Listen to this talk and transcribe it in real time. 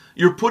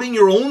You're putting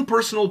your own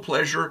personal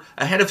pleasure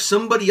ahead of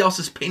somebody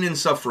else's pain and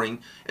suffering,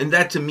 and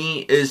that to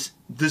me is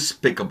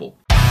despicable.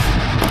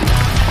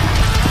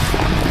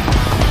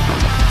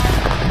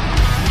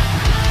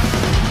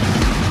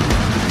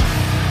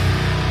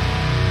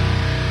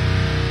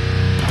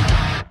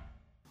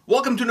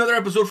 Welcome to another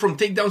episode from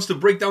Takedowns to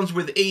Breakdowns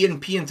with A and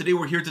P, and today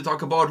we're here to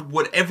talk about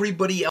what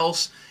everybody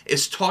else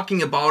is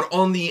talking about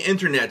on the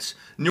internet.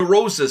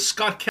 Neurosis,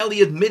 Scott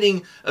Kelly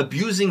admitting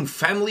abusing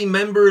family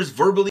members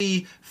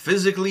verbally,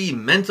 physically,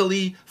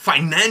 mentally,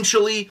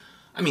 financially.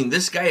 I mean,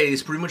 this guy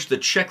is pretty much the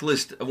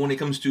checklist when it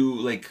comes to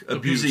like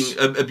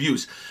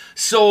abuse.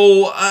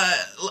 So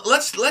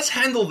let's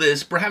handle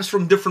this perhaps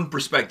from different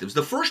perspectives.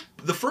 The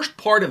first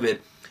part of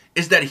it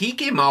is that he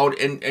came out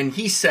and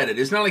he said it.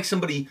 It's not like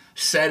somebody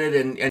said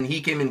it and he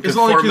came and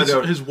confirmed it. It's not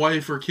like his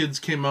wife or kids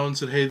came out and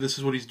said, hey, this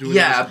is what he's doing.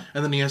 Yeah.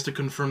 And then he has to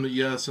confirm that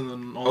yes, and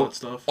then all that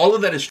stuff. All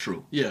of that is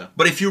true. Yeah.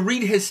 But if you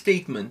read his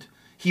statement,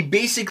 he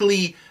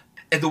basically,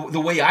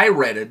 the way I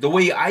read it, the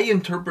way I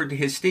interpreted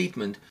his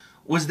statement,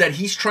 was that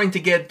he's trying to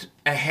get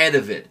ahead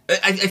of it.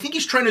 I think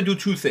he's trying to do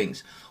two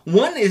things.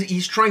 One is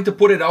he's trying to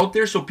put it out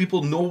there so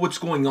people know what's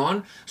going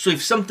on. So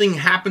if something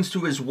happens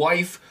to his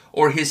wife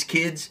or his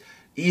kids,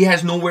 he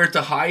has nowhere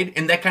to hide,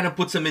 and that kind of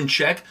puts him in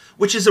check,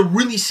 which is a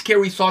really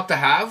scary thought to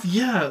have.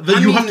 Yeah,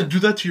 that you have to do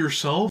that to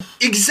yourself.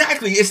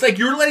 Exactly. It's like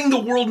you're letting the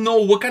world know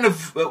what kind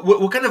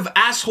of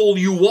asshole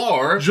you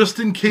are, just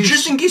in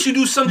case you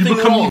do something wrong.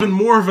 You become even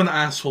more of an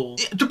asshole.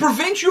 To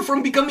prevent you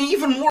from becoming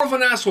even more of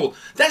an asshole.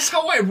 That's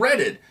how I read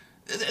it.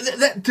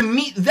 That to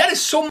me, that is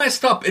so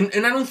messed up, and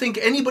I don't think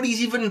anybody's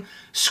even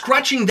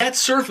scratching that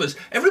surface.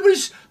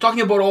 Everybody's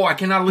talking about, I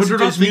cannot listen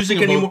to his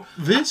music anymore.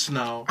 This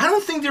now, I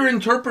don't think they're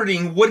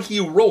interpreting what he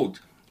wrote.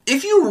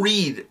 If you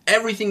read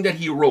everything that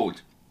he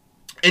wrote,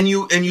 and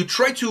you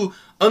try to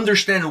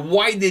understand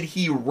why did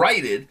he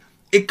write it,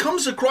 it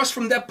comes across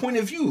from that point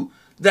of view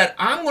that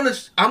I'm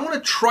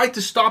gonna try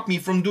to stop me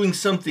from doing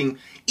something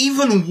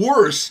even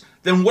worse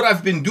than what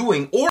I've been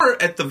doing,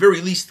 or at the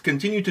very least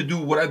continue to do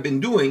what I've been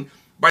doing,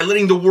 by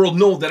letting the world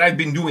know that I've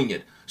been doing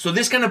it. So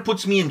this kind of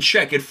puts me in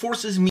check. It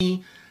forces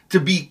me to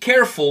be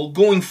careful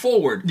going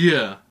forward.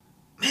 Yeah.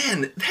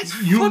 Man, that's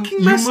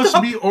fucking messed up. You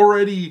must be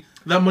already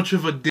that much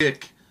of a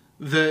dick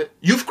that...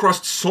 You've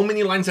crossed so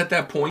many lines at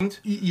that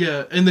point.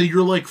 Yeah, and that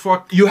you're like,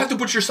 fuck... You have to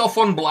put yourself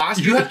on blast.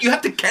 You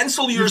have to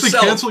cancel yourself. You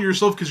have to cancel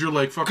yourself because you're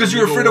like, fuck... Because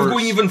you're afraid of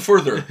going even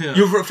further. Yeah.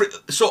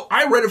 So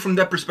I read it from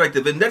that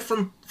perspective, and that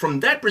from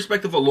that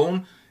perspective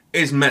alone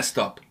is messed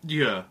up.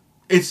 Yeah.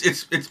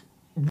 It's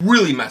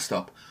really messed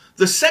up.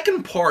 The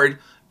second part,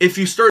 if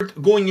you start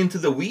going into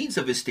the weeds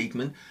of his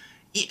statement,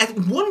 at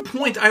one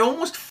point I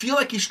almost feel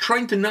like he's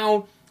trying to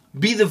now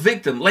be the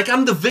victim. Like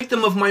I'm the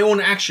victim of my own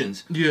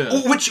actions.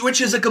 Yeah.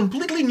 Which is a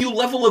completely new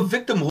level of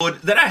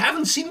victimhood that I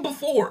haven't seen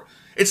before.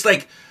 It's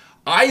like,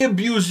 I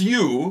abuse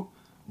you,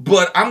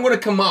 but I'm going to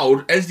come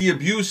out as the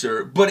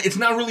abuser, but it's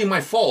not really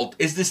my fault.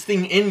 It's this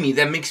thing in me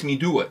that makes me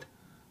do it.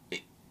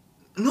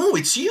 No,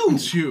 it's you.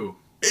 It's you.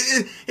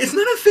 It's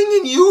not a thing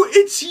in you,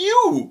 it's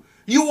you.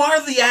 You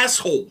are the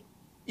asshole.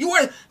 You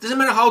are. Doesn't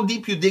matter how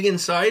deep you dig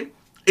inside,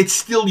 it's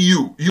still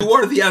you. You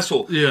are the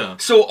asshole. Yeah.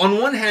 So on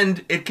one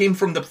hand, it came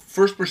from the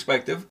first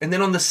perspective, and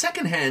then on the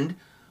second hand,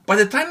 by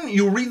the time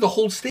you read the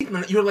whole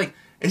statement, you're like,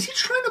 is he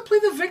trying to play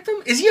the victim?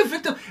 Is he a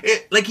victim?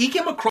 Like he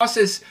came across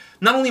as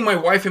not only my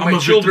wife and my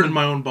children. I'm a victim in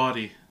my own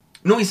body.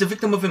 No, he's a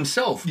victim of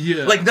himself.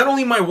 Yeah. Like not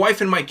only my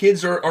wife and my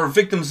kids are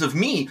victims of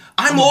me,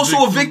 I'm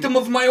also a victim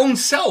of my own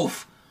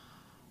self.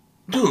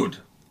 Dude.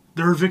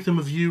 They're a victim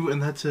of you,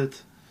 and that's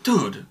it.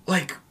 Dude,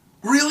 like,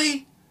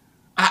 really?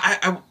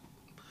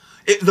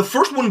 The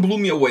first one blew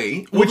me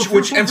away,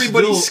 which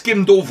everybody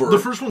skimmed over. The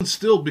first one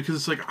still, because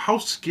it's like, how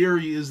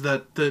scary is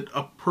that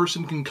a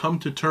person can come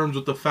to terms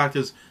with the fact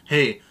is,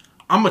 hey,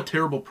 I'm a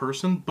terrible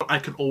person, but I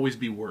could always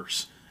be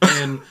worse.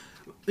 And,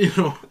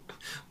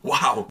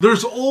 wow.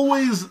 There's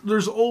always,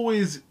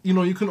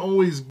 you can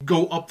always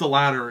go up the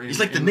ladder.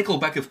 He's like the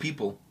Nickelback of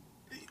people.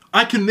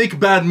 I can make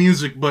bad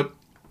music, but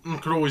I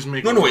could always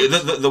make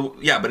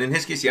but in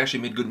his case, he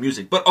actually made good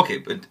music. But okay,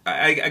 but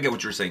I get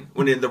what you're saying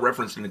when in the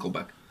reference to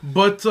Nickelback.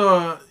 But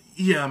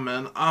yeah,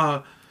 man,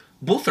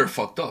 both are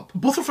fucked up.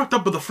 Both are fucked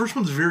up, but the first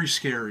one's very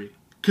scary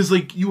because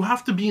like you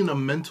have to be in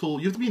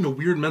a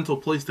weird mental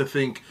place to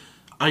think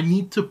I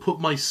need to put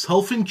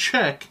myself in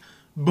check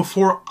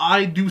before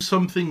I do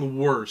something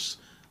worse.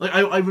 Like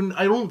I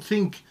don't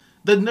think.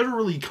 That never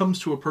really comes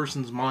to a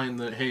person's mind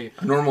that, hey...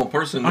 A normal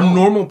person,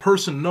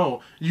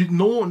 no.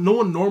 No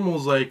one normal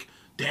is like,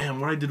 damn,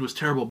 what I did was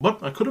terrible,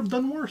 but I could have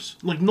done worse.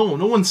 Like, no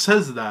one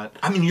says that.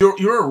 I mean,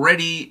 you're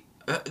already...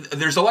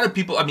 there's a lot of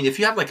people... I mean, if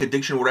you have, like,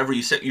 addiction or whatever,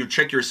 you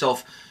check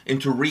yourself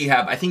into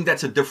rehab, I think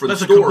that's a different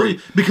story.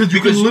 Because you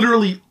can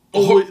literally...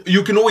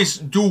 you can always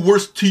do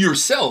worse to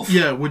yourself.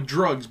 Yeah, with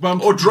drugs.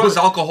 Drugs,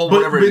 alcohol,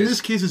 whatever it is. But in this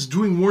case, it's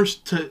doing worse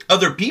to...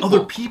 Other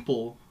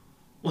people.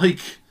 Like...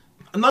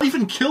 Not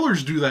even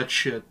killers do that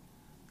shit.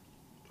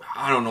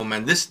 I don't know,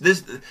 man.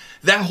 The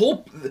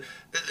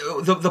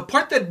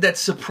part that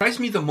surprised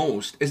me the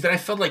most is that I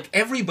felt like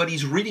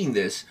everybody's reading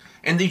this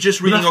and they just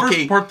But reading, that first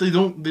okay... part they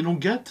don't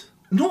get.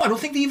 No, I don't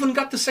think they even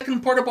got the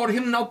second part about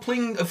him now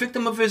playing a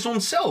victim of his own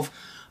self.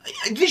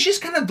 They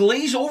just kind of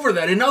glaze over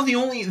that, and now the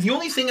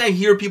only thing I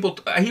hear people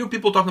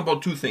talking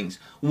about two things.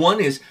 One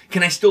is,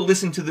 can I still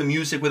listen to the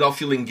music without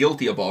feeling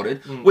guilty about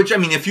it? Which, I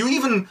mean, if you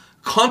even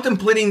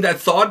contemplating that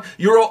thought,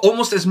 you're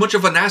almost as much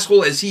of an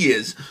asshole as he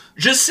is.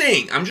 Just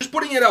saying. I'm just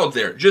putting it out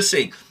there. Just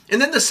saying.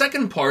 And then the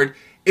second part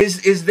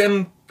is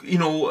them,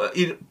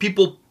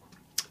 people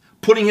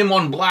putting him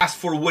on blast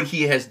for what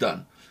he has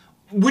done.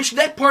 Which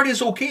that part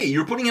is okay.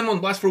 You're putting him on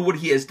blast for what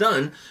he has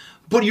done.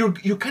 But you're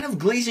kind of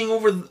glazing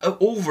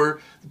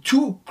over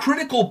two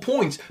critical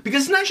points,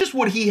 because it's not just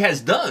what he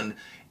has done.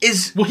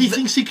 Is Well, he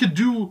thinks he could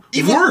do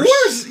even worse.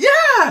 worse.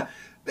 Yeah,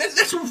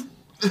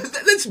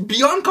 that's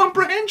beyond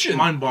comprehension.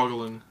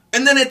 Mind-boggling.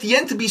 And then at the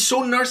end, to be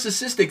so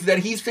narcissistic that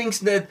he thinks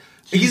that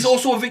he's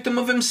also a victim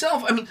of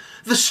himself. I mean,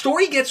 the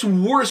story gets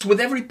worse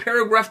with every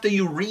paragraph that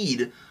you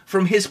read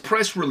from his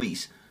press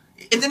release.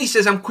 And then he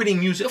says, I'm quitting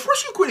music. Of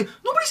course you're quitting.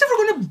 Nobody's ever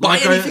going to buy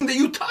anything that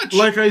you touch.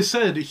 Like I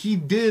said, he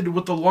did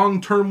what the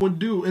long term would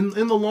do. In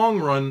the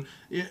long run,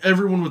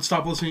 everyone would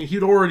stop listening.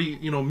 He'd already,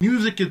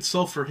 music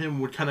itself for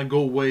him would kind of go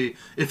away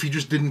if he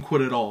just didn't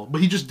quit at all.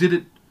 But he just did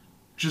it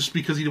just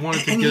because he wanted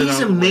to get it out of the way. And he's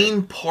a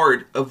main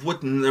part of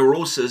what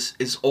Neurosis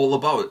is all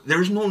about.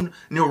 There's no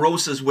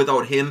Neurosis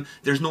without him.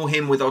 There's no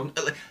him without...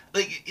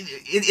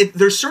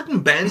 There's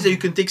certain bands that you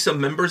can take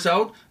some members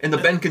out, and the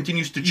band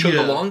continues to chug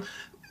along.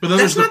 But then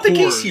that's not the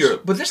case chorus. here.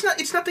 But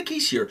it's not the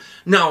case here.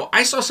 Now,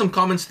 I saw some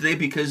comments today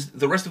because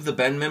the rest of the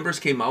band members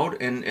came out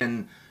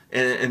and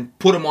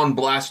put him on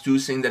blast too,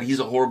 saying that he's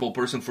a horrible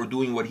person for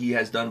doing what he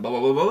has done, blah, blah,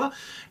 blah, blah, blah.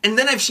 And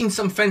then I've seen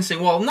some fans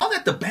saying, well, now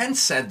that the band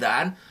said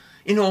that,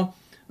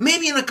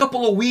 maybe in a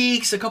couple of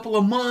weeks, a couple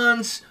of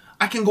months,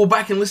 I can go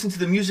back and listen to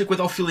the music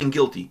without feeling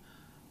guilty.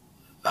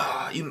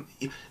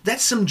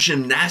 That's some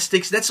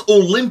gymnastics. That's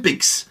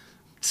Olympics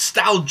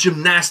style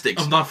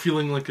gymnastics. Of not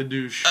feeling like a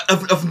douche.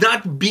 Of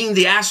not being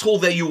the asshole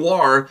that you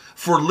are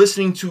for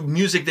listening to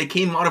music that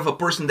came out of a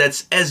person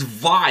that's as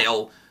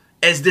vile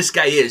as this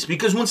guy is.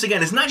 Because once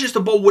again, it's not just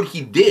about what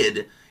he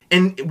did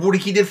and what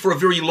he did for a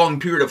very long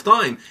period of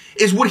time.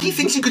 It's what he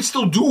thinks he could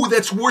still do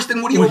that's worse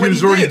than what he already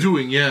was already did.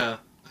 doing, yeah.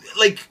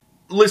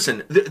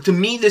 Listen, to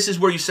me, this is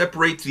where you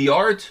separate the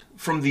art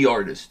from the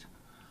artist.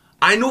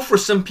 I know for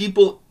some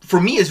people,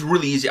 for me it's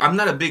really easy. I'm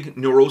not a big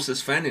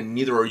Neurosis fan, and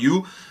neither are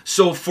you.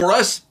 So for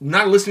us,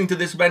 not listening to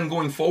this band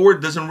going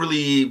forward doesn't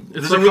really...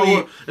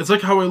 It's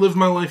like how I lived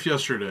my life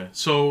yesterday.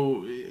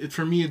 So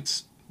for me,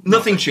 it's...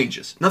 Nothing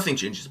changes. Nothing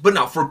changes. But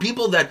now, for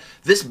people that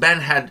this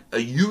band had a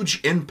huge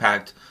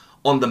impact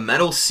on the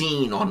metal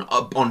scene,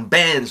 on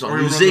bands, on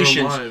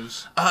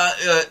musicians,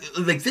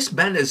 this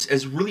band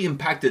has really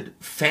impacted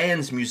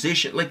fans,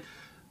 musicians.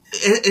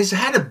 It's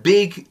had a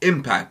big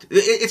impact.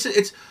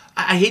 It's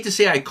I hate to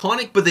say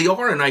iconic, but they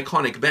are an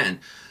iconic band.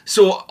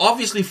 So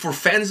obviously for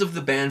fans of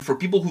the band, for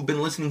people who've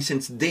been listening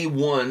since day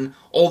one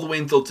all the way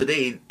until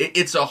today,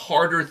 it's a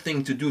harder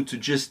thing to do to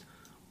just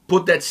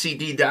put that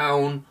CD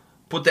down,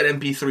 put that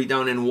MP3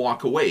 down and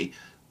walk away.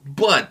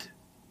 But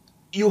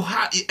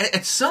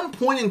at some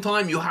point in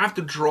time, you have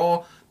to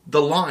draw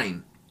the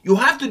line. You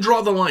have to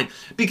draw the line.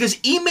 Because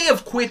he may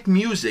have quit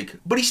music,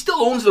 but he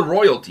still owns the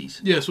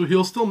royalties. Yeah, so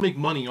he'll still make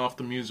money off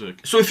the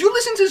music. So if you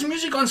listen to his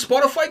music on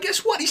Spotify, guess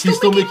what? He's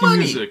still making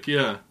money. Music,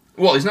 yeah.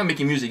 Well, he's not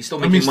making music, he's still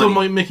making money.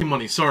 Still making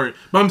money, sorry.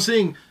 But I'm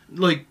saying,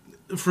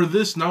 for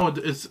this now,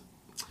 it's...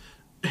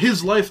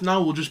 His life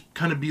now will just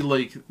kind of be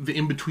like the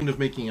in-between of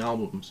making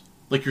albums.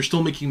 You're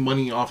still making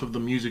money off of the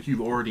music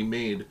you've already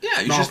made. Yeah,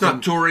 he's just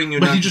not touring.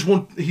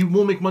 He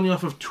won't make money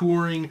off of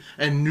touring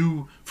and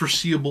new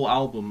foreseeable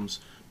albums.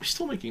 He's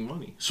still making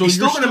money. So he's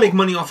still going to make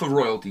money off of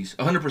royalties,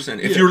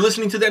 100%. If you're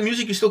listening to that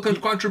music, you're still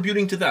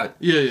contributing to that.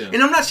 Yeah.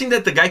 And I'm not saying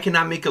that the guy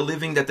cannot make a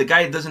living, that the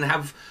guy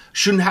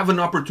shouldn't have an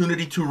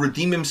opportunity to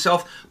redeem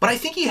himself, but I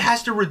think he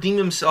has to redeem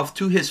himself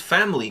to his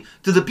family,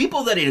 to the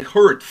people that it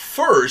hurt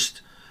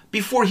first,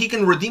 before he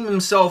can redeem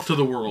himself to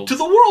the world. To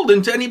the world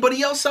and to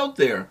anybody else out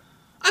there.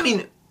 I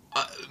mean,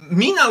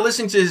 me not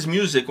listening to his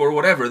music or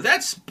whatever,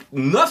 that's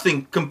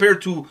nothing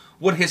compared to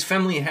what his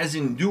family has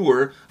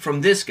endured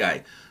from this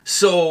guy.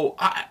 So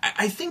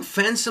I think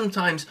fans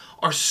sometimes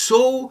are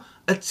so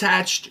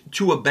attached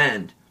to a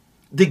band.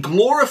 They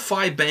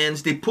glorify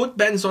bands. They put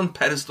bands on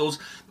pedestals.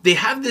 They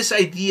have this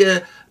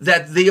idea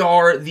that they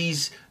are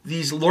these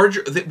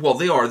larger...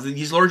 they are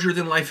these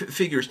larger-than-life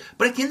figures.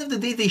 But at the end of the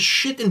day, they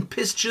shit and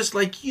piss just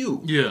like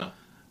you. Yeah.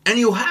 And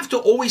you have to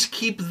always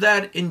keep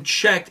that in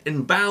check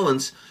and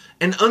balance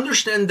and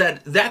understand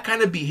that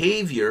kind of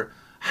behavior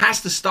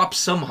has to stop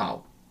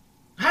somehow.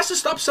 Has to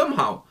stop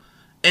somehow.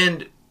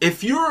 And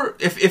if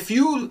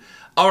you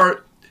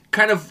are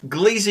kind of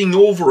glazing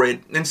over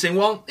it and saying,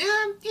 well,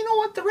 yeah, you know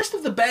what, the rest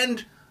of the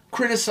band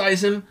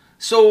criticize him,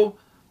 so,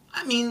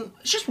 I mean,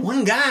 it's just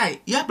one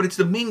guy. Yeah, but it's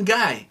the main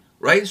guy,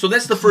 right? So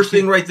that's the first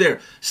thing right there.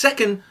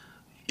 Second,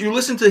 you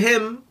listen to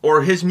him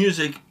or his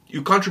music,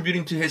 you're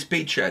contributing to his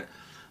paycheck.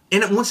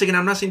 And once again,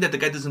 I'm not saying that the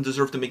guy doesn't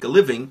deserve to make a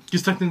living.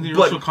 He's technically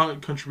also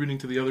contributing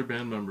to the other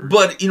band members.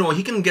 But,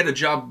 he can get a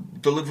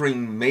job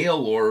delivering mail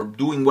or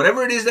doing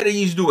whatever it is that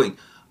he's doing.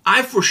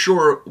 I for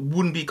sure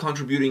wouldn't be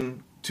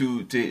contributing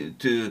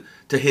to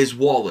his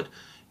wallet.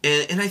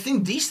 And I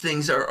think these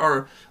things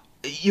are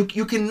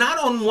you cannot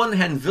on one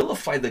hand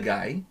vilify the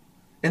guy,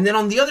 and then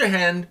on the other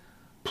hand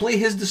play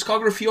his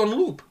discography on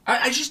loop.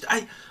 I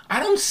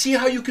don't see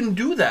how you can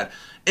do that.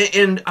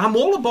 And I'm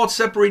all about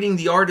separating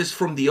the artist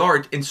from the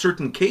art in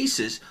certain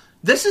cases.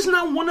 This is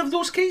not one of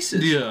those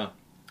cases. Yeah.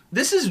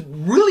 This is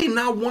really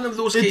not one of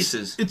those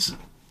cases.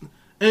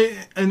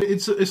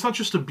 It's not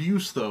just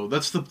abuse though.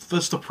 That's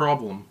the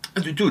problem.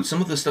 Dude,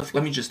 some of the stuff,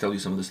 let me just tell you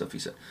some of the stuff he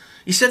said.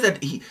 He said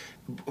that he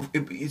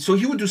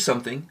would do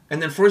something,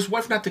 and then for his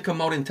wife not to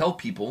come out and tell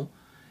people,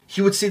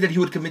 he would say that he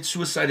would commit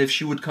suicide if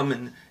she would come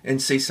in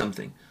and say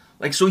something.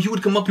 Like, so he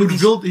would come up with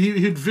these...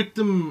 He'd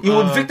victim... He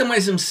would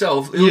victimize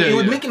himself. He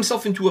would make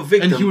himself into a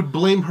victim. And he would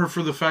blame her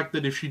for the fact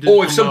that if she did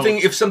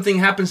if something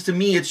happens to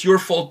me, it's your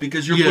fault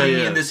because you're putting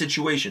me in this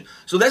situation.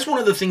 So that's one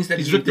of the things that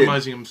he's he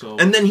victimizing did. himself.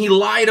 And then he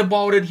lied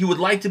about it. He would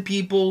lie to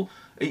people,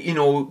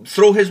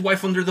 throw his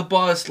wife under the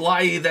bus,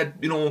 lie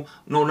that, no,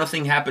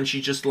 nothing happened.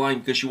 She's just lying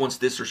because she wants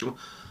this or she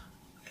wants...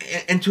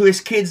 And to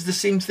his kids, the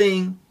same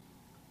thing.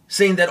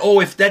 Saying that,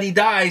 if daddy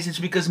dies, it's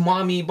because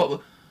mommy...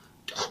 But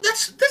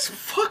that's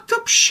fucked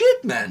up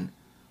shit, man.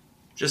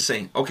 Just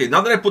saying. Okay,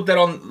 now that I put that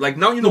on, like,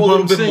 now you know a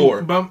little bit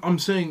more. But I'm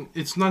saying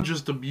it's not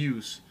just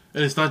abuse,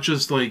 and it's not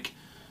just like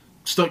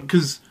stuff.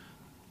 Because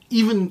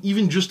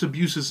even just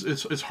abuse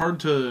it's hard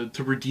to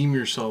redeem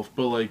yourself.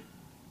 But like,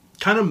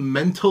 kind of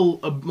mental,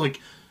 like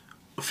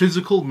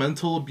physical,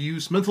 mental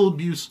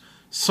abuse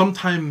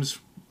sometimes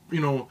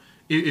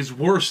is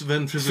worse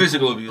than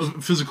physical abuse.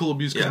 Physical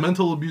abuse, because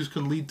mental abuse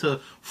can lead to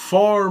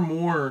far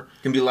more.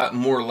 Can be a lot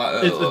more. It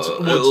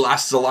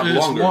lasts a lot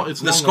longer.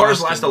 The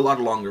scars last a lot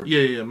longer.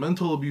 Yeah.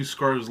 Mental abuse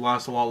scars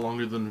last a lot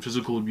longer than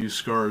physical abuse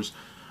scars.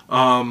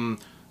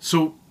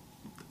 So,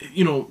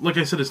 like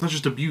I said, it's not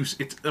just abuse.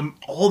 It's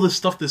all the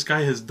stuff this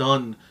guy has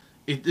done.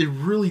 It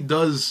really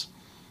does.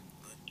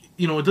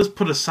 It does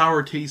put a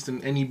sour taste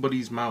in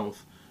anybody's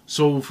mouth.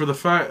 So for the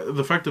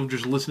fact of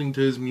just listening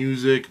to his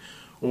music,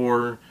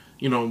 or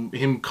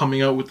him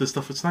coming out with this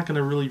stuff, it's not going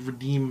to really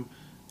redeem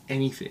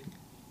anything.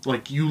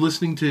 Like, you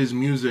listening to his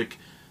music,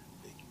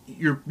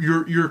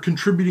 you're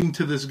contributing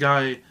to this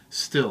guy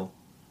still,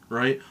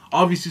 right?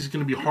 Obviously, it's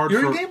going to be hard.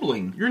 You're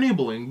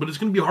enabling, but it's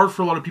going to be hard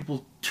for a lot of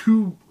people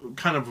to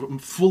kind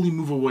of fully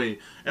move away,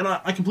 and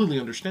I completely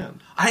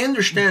understand. I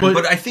understand,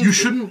 but I think you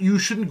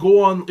shouldn't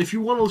go on. If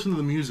you want to listen to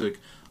the music,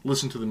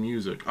 listen to the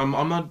music. I'm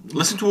not...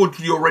 Listen to what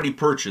you already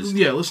purchased.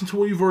 Yeah, listen to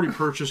what you've already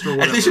purchased or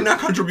whatever. At least you're not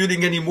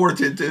contributing any more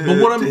to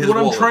But what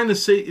I'm trying to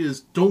say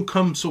is, don't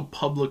come so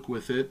public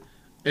with it,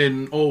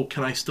 and,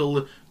 can I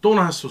still... Don't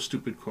ask those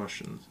stupid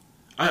questions.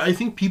 I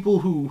think people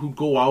who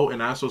go out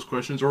and ask those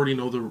questions already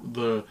know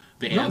the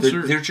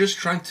answer. They're just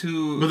trying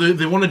to... But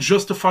they want to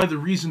justify the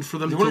reason for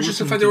them to listen to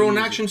justify their own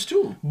actions,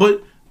 too.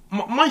 But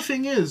my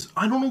thing is,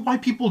 I don't know why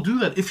people do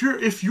that.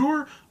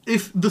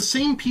 If the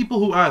same people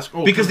who ask...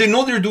 because they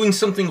know they're doing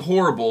something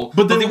horrible,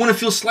 but they want to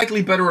feel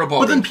slightly better about it.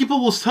 But then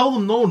people will tell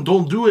them, no,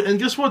 don't do it. And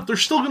guess what? They're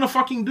still going to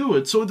fucking do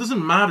it. So it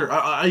doesn't matter.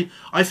 I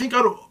think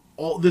out of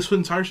all this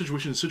entire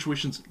situation,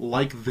 situations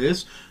like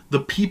this, the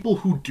people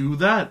who do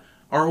that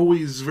are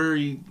always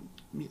very...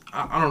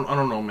 I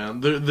don't know, man.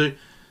 They're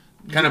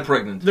kind of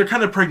pregnant. They're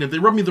kind of pregnant. They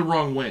rub me the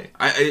wrong way.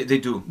 They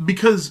do.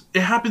 Because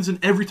it happens in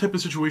every type of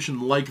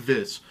situation like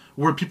this,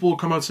 where people will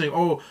come out saying,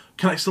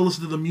 can I still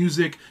listen to the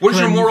music? What is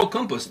your moral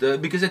compass?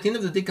 Because at the end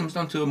of the day, it comes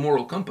down to a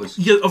moral compass.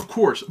 Yeah, of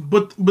course.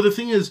 But the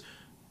thing is,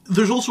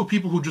 there's also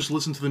people who just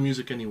listen to the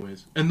music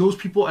anyways. And those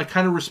people I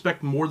kind of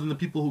respect more than the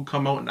people who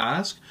come out and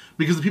ask.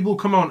 Because the people who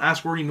come out and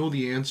ask already know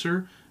the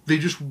answer. They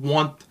just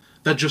want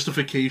that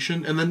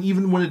justification. And then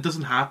even when it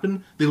doesn't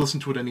happen, they listen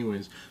to it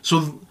anyways.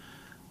 So,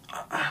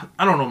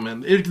 I don't know,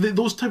 man.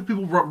 Those type of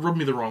people rub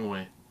me the wrong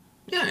way.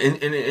 Yeah,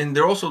 and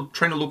they're also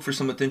trying to look for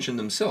some attention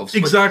themselves.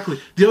 Exactly.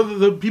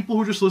 The people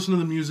who just listen to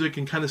the music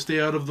and kind of stay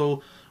out of the...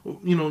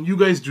 you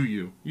guys do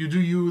you. You do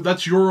you.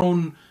 That's your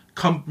own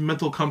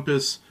mental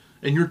compass,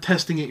 and you're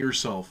testing it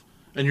yourself.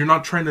 And you're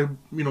not trying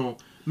to,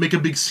 make a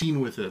big scene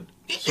with it.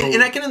 So,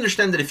 and I can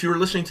understand that if you're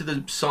listening to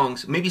the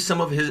songs, maybe some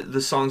of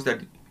the songs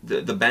that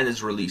the band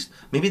has released,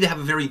 maybe they have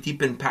a very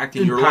deep impact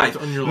in your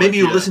life. Maybe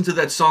you listened to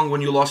that song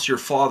when you lost your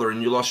father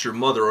and you lost your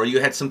mother, or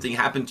you had something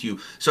happen to you.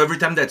 So every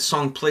time that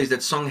song plays,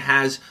 that song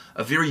has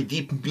a very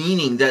deep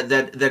meaning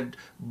that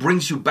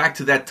brings you back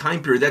to that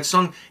time period. That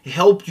song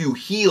helped you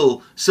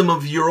heal some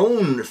of your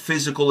own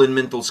physical and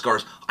mental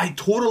scars. I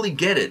totally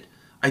get it.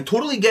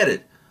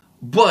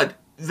 But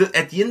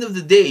at the end of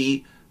the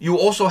day, you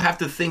also have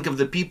to think of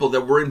the people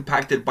that were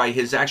impacted by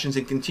his actions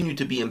and continue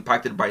to be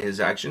impacted by his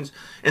actions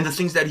and the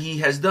things that he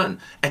has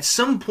done. At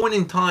some point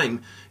in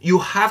time, you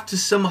have to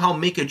somehow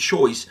make a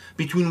choice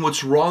between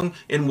what's wrong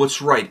and what's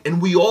right.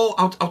 And we all,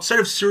 outside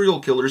of serial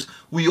killers,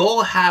 we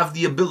all have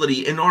the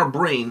ability in our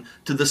brain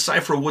to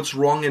decipher what's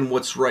wrong and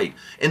what's right.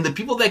 And the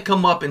people that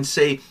come up and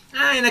say,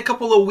 in a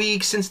couple of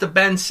weeks, since the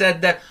band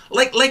said that,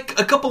 like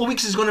a couple of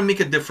weeks is going to make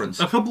a difference.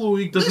 A couple of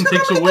weeks doesn't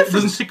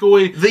take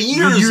away the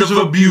years of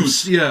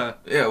abuse. Yeah.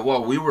 Yeah,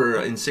 well, we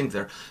were in sync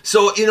there.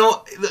 So,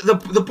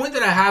 the point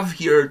that I have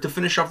here to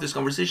finish off this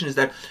conversation is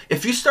that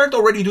if you start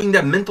already doing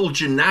that mental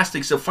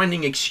gymnastics of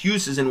finding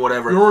excuses and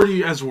whatever, you're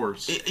already as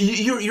worse.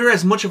 You're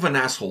as much of an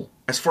asshole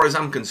as far as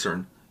I'm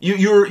concerned.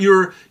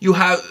 You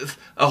have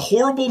a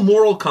horrible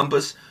moral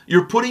compass.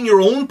 You're putting your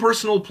own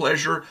personal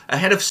pleasure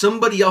ahead of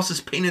somebody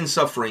else's pain and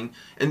suffering,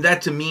 and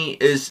that to me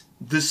is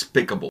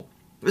despicable.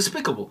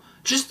 Despicable.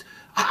 Just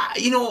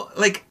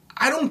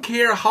I don't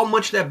care how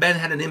much that band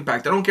had an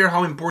impact. I don't care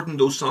how important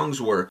those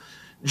songs were.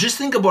 Just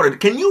think about it.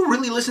 Can you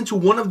really listen to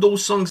one of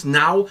those songs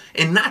now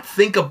and not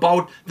think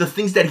about the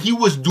things that he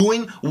was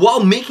doing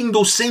while making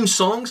those same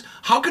songs?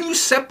 How can you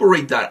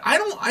separate that?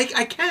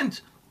 I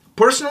can't.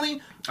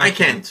 Personally, I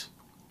can't.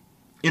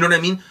 You know what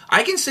I mean?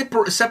 I can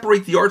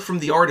separate the art from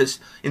the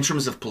artist in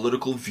terms of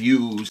political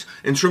views,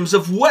 in terms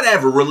of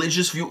whatever,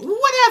 religious view,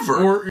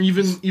 whatever. Or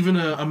even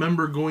a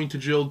member going to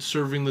jail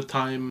serving the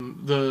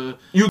time.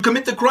 You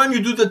commit the crime,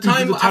 you do the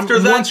time. After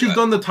that, once you've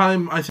done the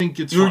time, I think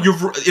it's fine.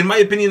 You've, in my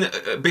opinion,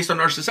 based on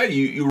our society,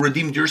 you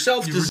redeemed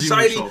yourself to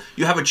society.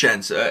 You have a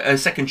chance, a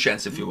second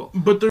chance, if you will.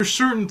 But there's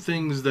certain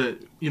things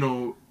that,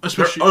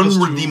 especially... They're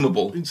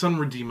unredeemable. It's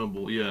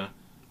unredeemable, yeah.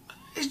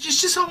 It's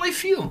just how I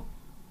feel.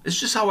 It's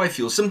just how I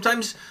feel.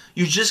 Sometimes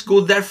you just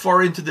go that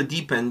far into the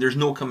deep end, there's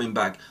no coming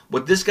back.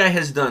 What this guy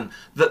has done,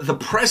 the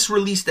press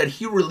release that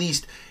he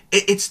released,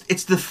 it's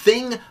the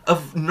thing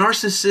of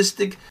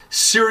narcissistic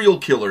serial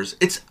killers.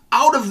 It's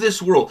out of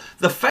this world.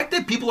 The fact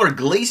that people are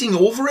glazing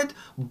over it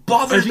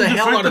bothers the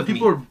hell out of me. The fact that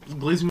people are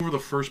glazing over the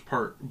first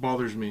part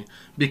bothers me.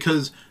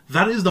 Because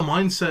that is the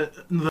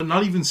mindset that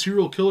not even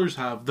serial killers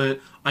have, that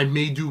I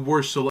may do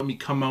worse, so let me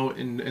come out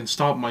and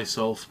stop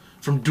myself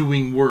from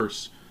doing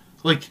worse.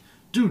 Like,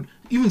 dude,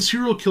 even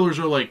serial killers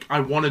are like,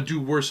 I want to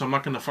do worse, so I'm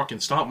not going to fucking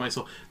stop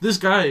myself. This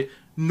guy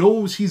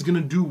knows he's going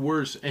to do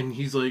worse, and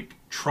he's like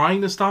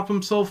trying to stop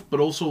himself, but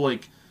also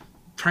like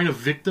trying to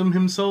victim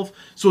himself.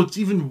 So it's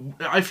even,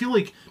 I feel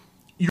like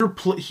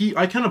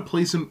I kind of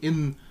place him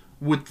in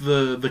with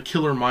the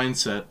killer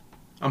mindset.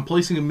 I'm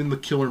placing him in the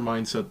killer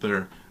mindset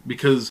there,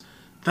 because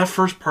that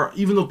first part,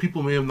 even though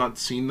people may have not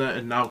seen that,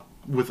 and now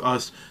with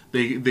us,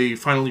 they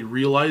finally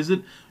realize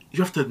it,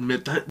 you have to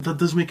admit that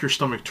does make your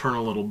stomach turn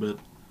a little bit.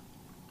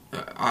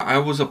 I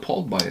was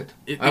appalled by it.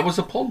 I was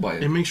appalled by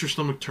it. It makes your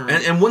stomach turn.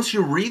 And once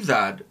you read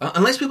that,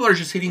 unless people are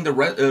just reading the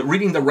red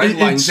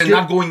lines and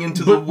not going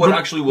into what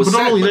actually was said.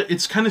 But not only that,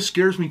 it kind of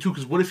scares me too,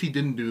 because what if he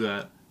didn't do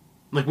that?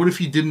 Like, what if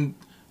he didn't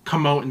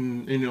come out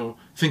and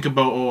think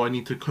about, I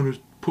need to kind of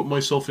put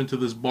myself into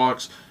this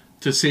box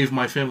to save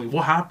my family?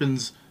 What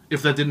happens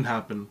if that didn't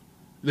happen?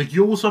 Like,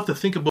 you almost have to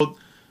think about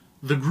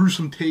the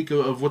gruesome take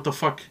of what the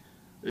fuck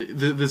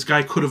this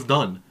guy could have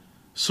done.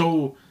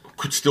 So...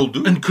 Could still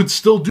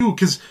do,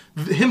 because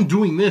him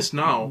doing this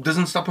now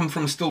doesn't stop him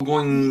from still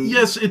going.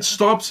 Yes, it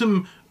stops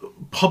him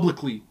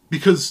publicly,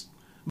 because,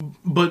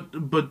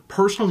 but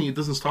personally, it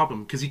doesn't stop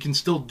him, because he can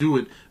still do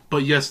it. But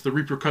yes, the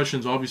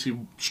repercussions obviously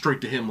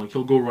straight to him, like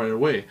he'll go right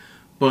away.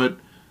 But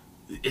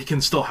it can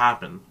still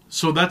happen.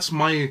 So that's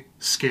my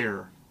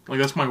scare. Like,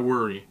 that's my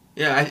worry.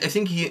 Yeah, I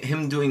think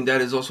him doing that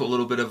is also a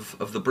little bit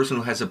of the person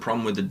who has a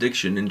problem with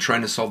addiction and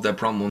trying to solve that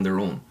problem on their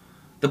own.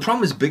 The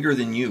problem is bigger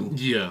than you.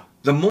 Yeah.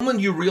 The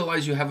moment you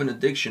realize you have an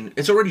addiction,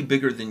 it's already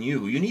bigger than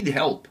you. You need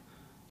help.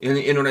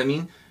 You know what I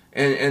mean?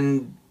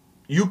 And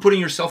you putting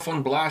yourself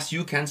on blast,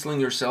 you canceling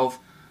yourself.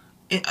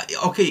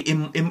 Okay,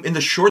 in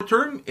the short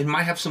term, it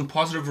might have some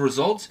positive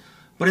results,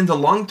 but in the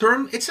long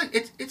term, it's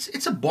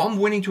a bomb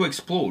waiting to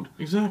explode.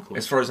 Exactly.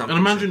 As far as I'm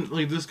concerned. concerned. Imagine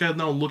like this guy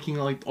now looking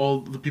at like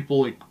all the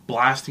people like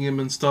blasting him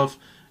and stuff.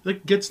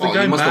 That gets the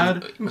guy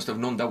mad. He must have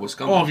known that was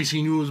coming. Obviously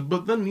he knew it was,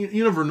 but then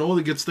you never know.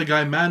 That gets the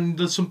guy mad and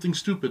does something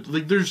stupid.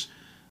 Like there's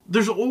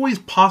always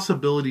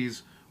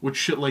possibilities with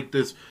shit like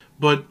this.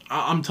 But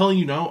I'm telling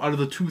you now, out of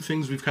the two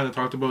things we've kind of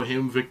talked about,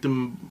 him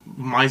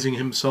victimizing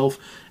himself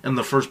and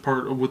the first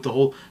part with the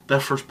whole,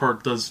 that first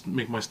part does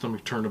make my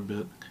stomach turn a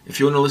bit. If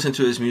you want to listen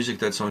to his music,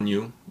 that's on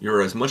you.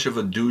 You're as much of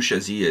a douche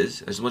as he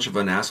is, as much of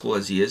an asshole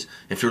as he is.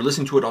 If you're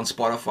listening to it on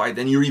Spotify,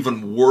 then you're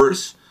even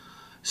worse.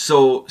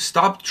 So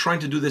stop trying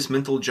to do this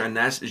mental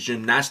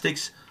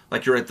gymnastics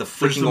like you're at the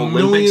freaking Olympics.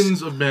 There's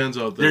millions of bands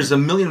out there. There's a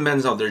million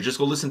bands out there. Just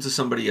go listen to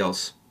somebody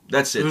else.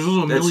 That's it. There's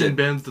also a million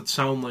bands that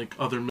sound like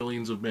other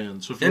millions of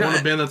bands. So if you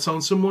want a band that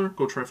sounds similar,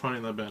 go try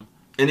finding that band.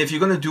 And if you're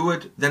going to do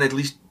it, then at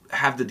least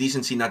have the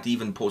decency not to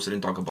even post it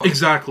and talk about it.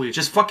 Exactly.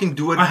 Just fucking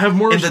do it I have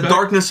more in the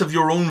darkness of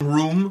your own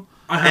room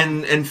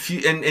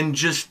and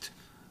just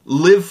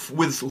live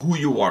with who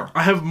you are.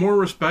 I have more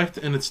respect,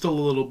 and it's still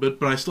a little bit,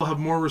 but I still have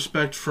more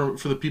respect for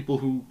the people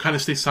who kind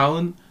of stay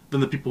silent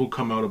than the people who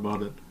come out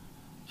about it.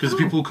 Because the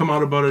people who come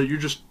out about it, you're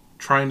just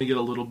trying to get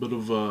a little bit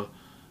of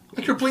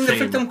like you're playing fame.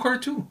 the victim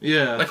card too.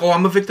 Yeah. Like, oh,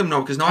 I'm a victim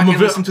now because now I can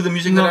listen to the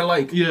music that I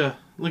like. Yeah.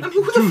 Like, I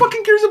mean, who the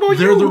fucking cares about you?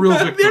 They're the real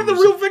victims. They're the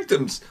real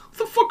victims. What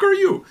the fuck are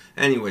you?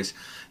 Anyways,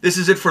 this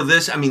is it for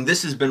this. I mean,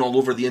 this has been all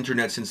over the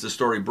internet since the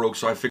story broke,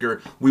 so I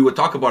figure we would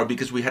talk about it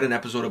because we had an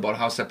episode about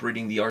how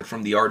separating the art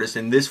from the artist,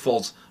 and this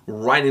falls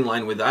right in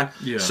line with that.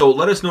 Yeah. So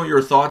let us know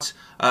your thoughts.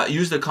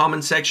 Use the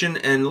comment section,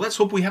 and let's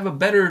hope we have a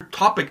better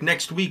topic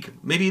next week.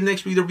 Maybe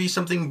next week there'll be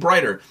something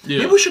brighter. Yeah.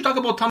 Maybe we should talk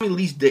about Tommy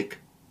Lee's dick.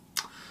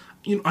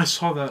 You know, I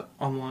saw that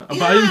online, but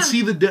Yeah. I didn't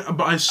see but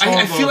I saw.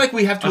 I feel like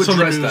we have to I saw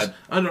the address news. that.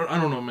 I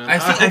don't know, man. I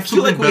hope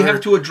feel like something we better-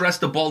 have to address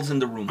the balls in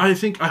the room. I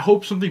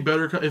hope something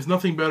better. If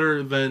nothing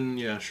better, then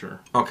yeah,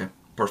 sure. Okay,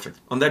 perfect.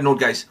 On that note,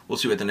 guys, we'll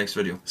see you at the next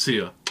video. See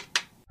ya.